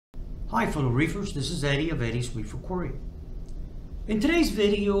Hi fellow reefers, this is Eddie of Eddie's Reef Aquarium. In today's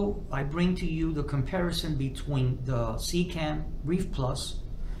video, I bring to you the comparison between the Seachem Reef Plus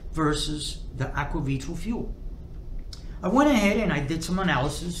versus the Aquavitro fuel. I went ahead and I did some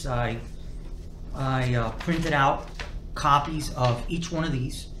analysis. I printed out copies of each one of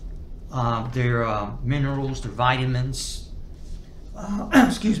these, their minerals, their vitamins,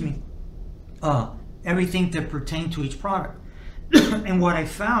 excuse me, everything that pertained to each product. And what I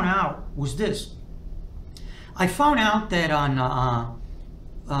found out was this. I found out that on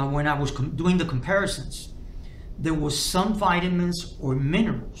when I was doing the comparisons, there was some vitamins or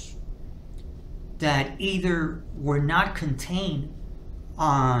minerals that either were not contained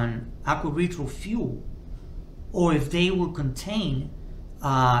on Aquavitro fuel, or if they were contained,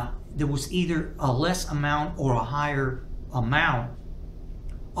 there was either a less amount or a higher amount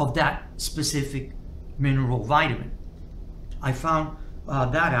of that specific mineral vitamin. I found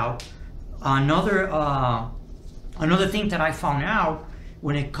that out. Another thing that I found out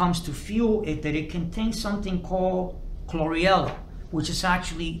when it comes to fuel is that it contains something called chlorella, which is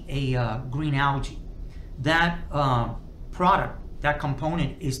actually a green algae. That product, that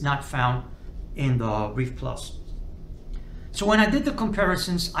component, is not found in the Reef Plus. So when I did the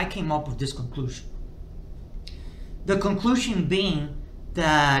comparisons, I came up with this conclusion. The conclusion being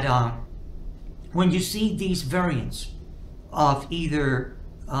that when you see these variants of either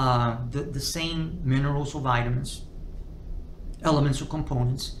the same minerals or vitamins, elements or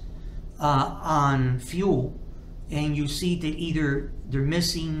components on fuel, and you see that either they're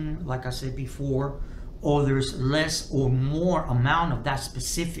missing, like I said before, or there's less or more amount of that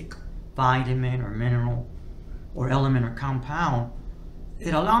specific vitamin or mineral or element or compound,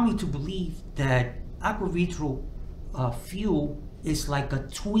 it allowed me to believe that Aquavitro fuel is like a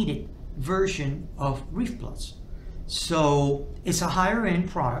tweeted version of Reef Plus. So it's a higher end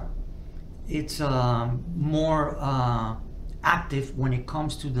product. It's more active when it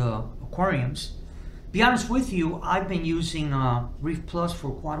comes to the aquariums. Be honest with you, I've been using Reef Plus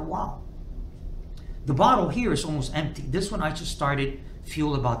for quite a while. The bottle here is almost empty. This one I just started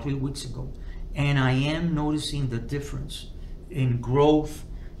fuel about 3 weeks ago, and I am noticing the difference in growth.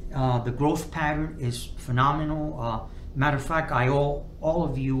 The growth pattern is phenomenal. Matter of fact, I owe all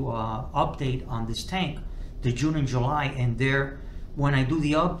of you update on this tank, the June and July, and there, when I do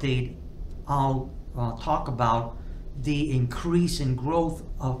the update, I'll talk about the increase in growth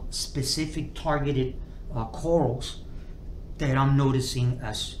of specific targeted corals that I'm noticing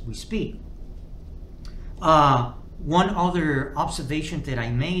as we speak. One other observation that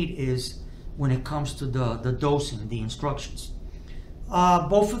I made is when it comes to the dosing, the instructions.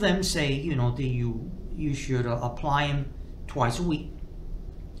 Both of them say, you know, that you should apply them twice a week,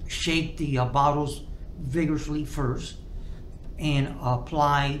 shake the bottles vigorously first, and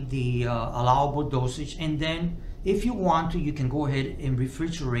apply the allowable dosage, and then if you want to, you can go ahead and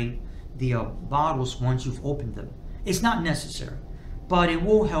refrigerate the bottles once you've opened them. It's not necessary, but it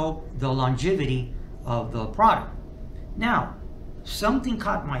will help the longevity of the product. Now, something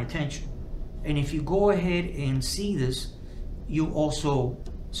caught my attention, and if you go ahead and see this, you also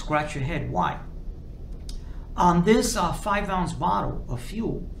scratch your head. Why? On this 5-ounce bottle of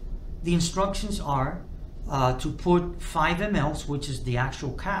fuel, the instructions are to put 5 mLs, which is the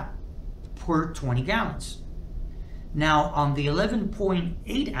actual cap, per 20 gallons. Now on the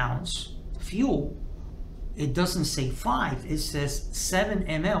 11.8 ounce fuel, it doesn't say 5, it says 7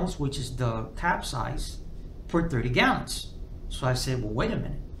 mLs, which is the cap size, per 30 gallons. So I said, well, wait a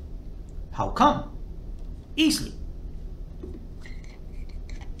minute, how come? Easily.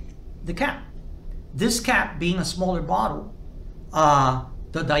 The cap. This cap being a smaller bottle,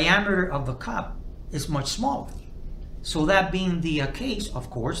 the diameter of the cup is much smaller. So that being the case, of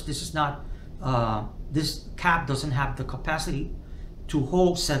course, this is not, this cap doesn't have the capacity to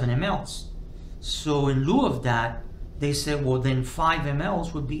hold 7 mLs. So in lieu of that, they said, well, then 5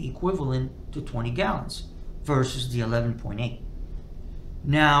 mLs would be equivalent to 20 gallons versus the 11.8.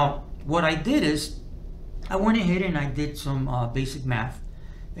 Now, what I did is, I went ahead and I did some basic math,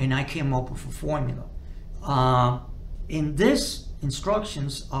 and I came up with a formula. In this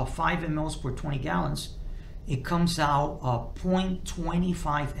instructions of 5 mLs per 20 gallons, it comes out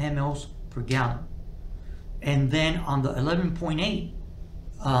 0.25 mLs per gallon. And then on the 11.8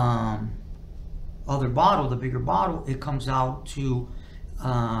 other bottle, the bigger bottle, it comes out to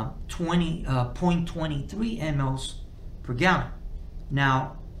 0.23 mLs per gallon.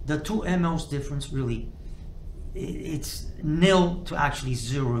 Now, the 2 mLs difference really, it's nil to actually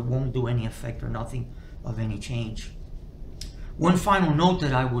 0. It won't do any effect or nothing of any change. One final note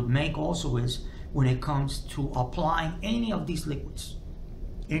that I would make also is when it comes to applying any of these liquids,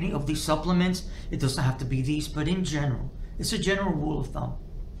 any of these supplements. It doesn't have to be these, but in general, it's a general rule of thumb.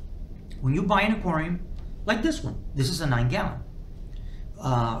 When you buy an aquarium, like this one, this is a 9-gallon.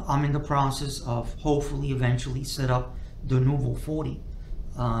 I'm in the process of hopefully eventually set up the Nuvo 40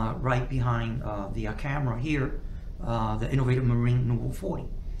 right behind the camera here, the Innovative Marine Nuvo 40.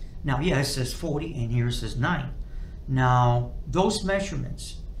 Now, yeah, it says 40 and here it says 9. Now, those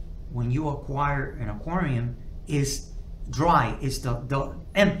measurements, when you acquire an aquarium, is dry, it's the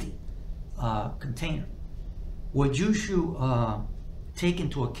empty container. What you should take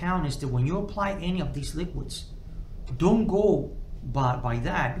into account is that when you apply any of these liquids, don't go by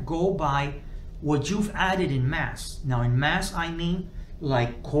that, go by what you've added in mass. Now in mass I mean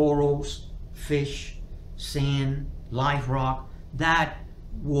like corals, fish, sand, live rock, that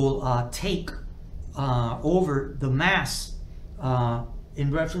will take over the mass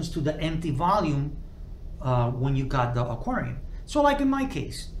in reference to the empty volume when you got the aquarium. So like in my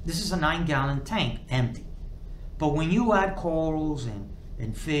case, this is a 9-gallon tank, empty. But when you add corals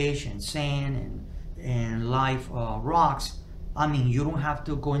and fish and sand and live rocks, I mean, you don't have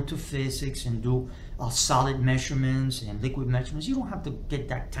to go into physics and do solid measurements and liquid measurements. You don't have to get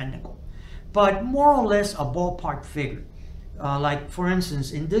that technical. But more or less a ballpark figure. Like for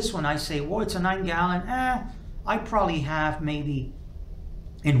instance, in this one I say, well, it's a 9-gallon. I probably have maybe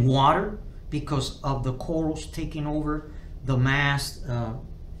in water, because of the corals taking over the mass,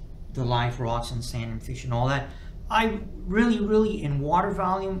 the live rocks and sand and fish and all that. I really in water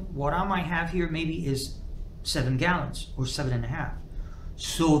volume, what I might have here maybe is 7 gallons or 7.5.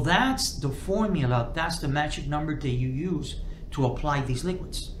 So that's the formula, that's the magic number that you use to apply these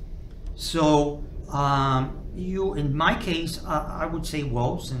liquids. So in my case, I would say,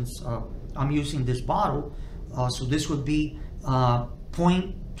 well, since I'm using this bottle, so this would be 0.25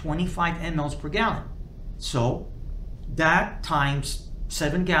 mLs per gallon. So that times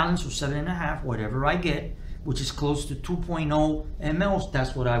 7 gallons or 7.5, whatever I get, which is close to 2.0 mLs,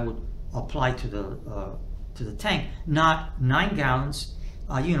 that's what I would apply to the tank. Not 9 gallons,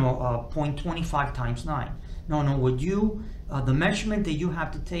 0.25 times 9. No, what you, the measurement that you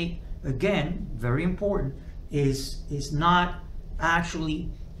have to take, again, very important, is not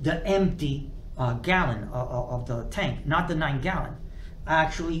actually the empty gallon of the tank, not the 9-gallon.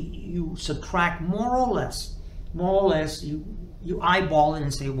 Actually, you subtract more or less, you eyeball it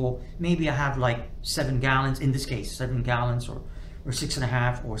and say, well, maybe I have like 7 gallons, in this case, 7 gallons or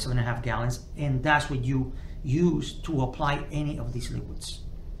 6.5 or 7.5 gallons, and that's what you use to apply any of these liquids.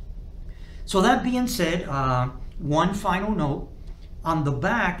 So that being said, one final note, on the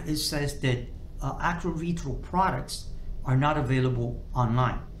back it says that Aquavitro products are not available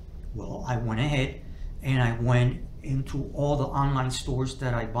online. Well, I went ahead and I went into all the online stores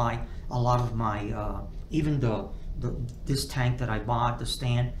that I buy a lot of my, even this tank that I bought, the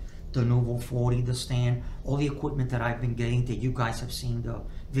stand, the Nuvo 40, the stand, all the equipment that I've been getting that you guys have seen the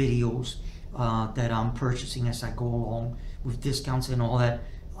videos that I'm purchasing as I go along with discounts and all that.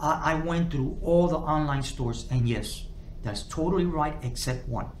 I went through all the online stores, and yes, that's totally right except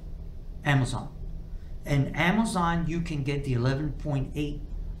one, Amazon. And Amazon, you can get the 11.8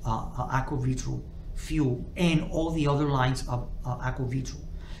 Aquavitro fuel and all the other lines of Aquavitro.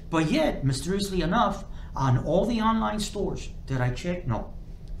 But yet, mysteriously enough, on all the online stores that I checked, no.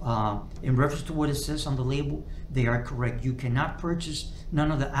 In reference to what it says on the label, they are correct. You cannot purchase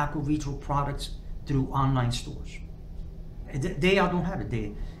none of the Aquavitro products through online stores. They don't have it.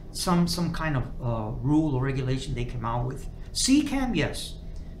 They some kind of rule or regulation they came out with. Seachem, yes,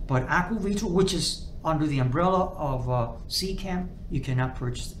 but Aquavitro, which is under the umbrella of Seachem, you cannot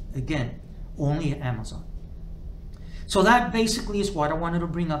purchase it. Again, only at Amazon. So that basically is what I wanted to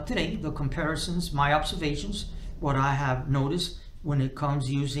bring up today, the comparisons, my observations, what I have noticed when it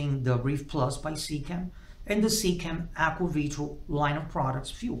comes using the Reef Plus by Seachem and the Seachem Aquavitro line of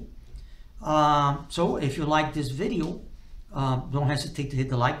products fuel. So if you like this video, don't hesitate to hit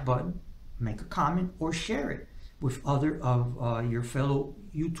the like button, make a comment, or share it with other of your fellow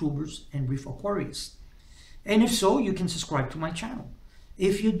YouTubers and reef aquarists. And if so, you can subscribe to my channel.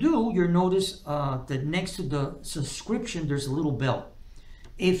 If you do, you'll notice that next to the subscription, there's a little bell.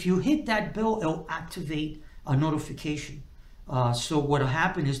 If you hit that bell, it'll activate a notification. So what'll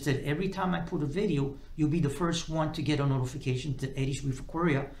happen is that every time I put a video, you'll be the first one to get a notification that Eddie's Reef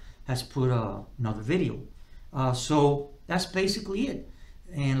Aquaria has put another video. So that's basically it.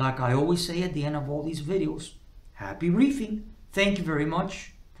 And like I always say at the end of all these videos, happy reefing. Thank you very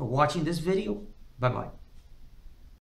much for watching this video. Bye-bye.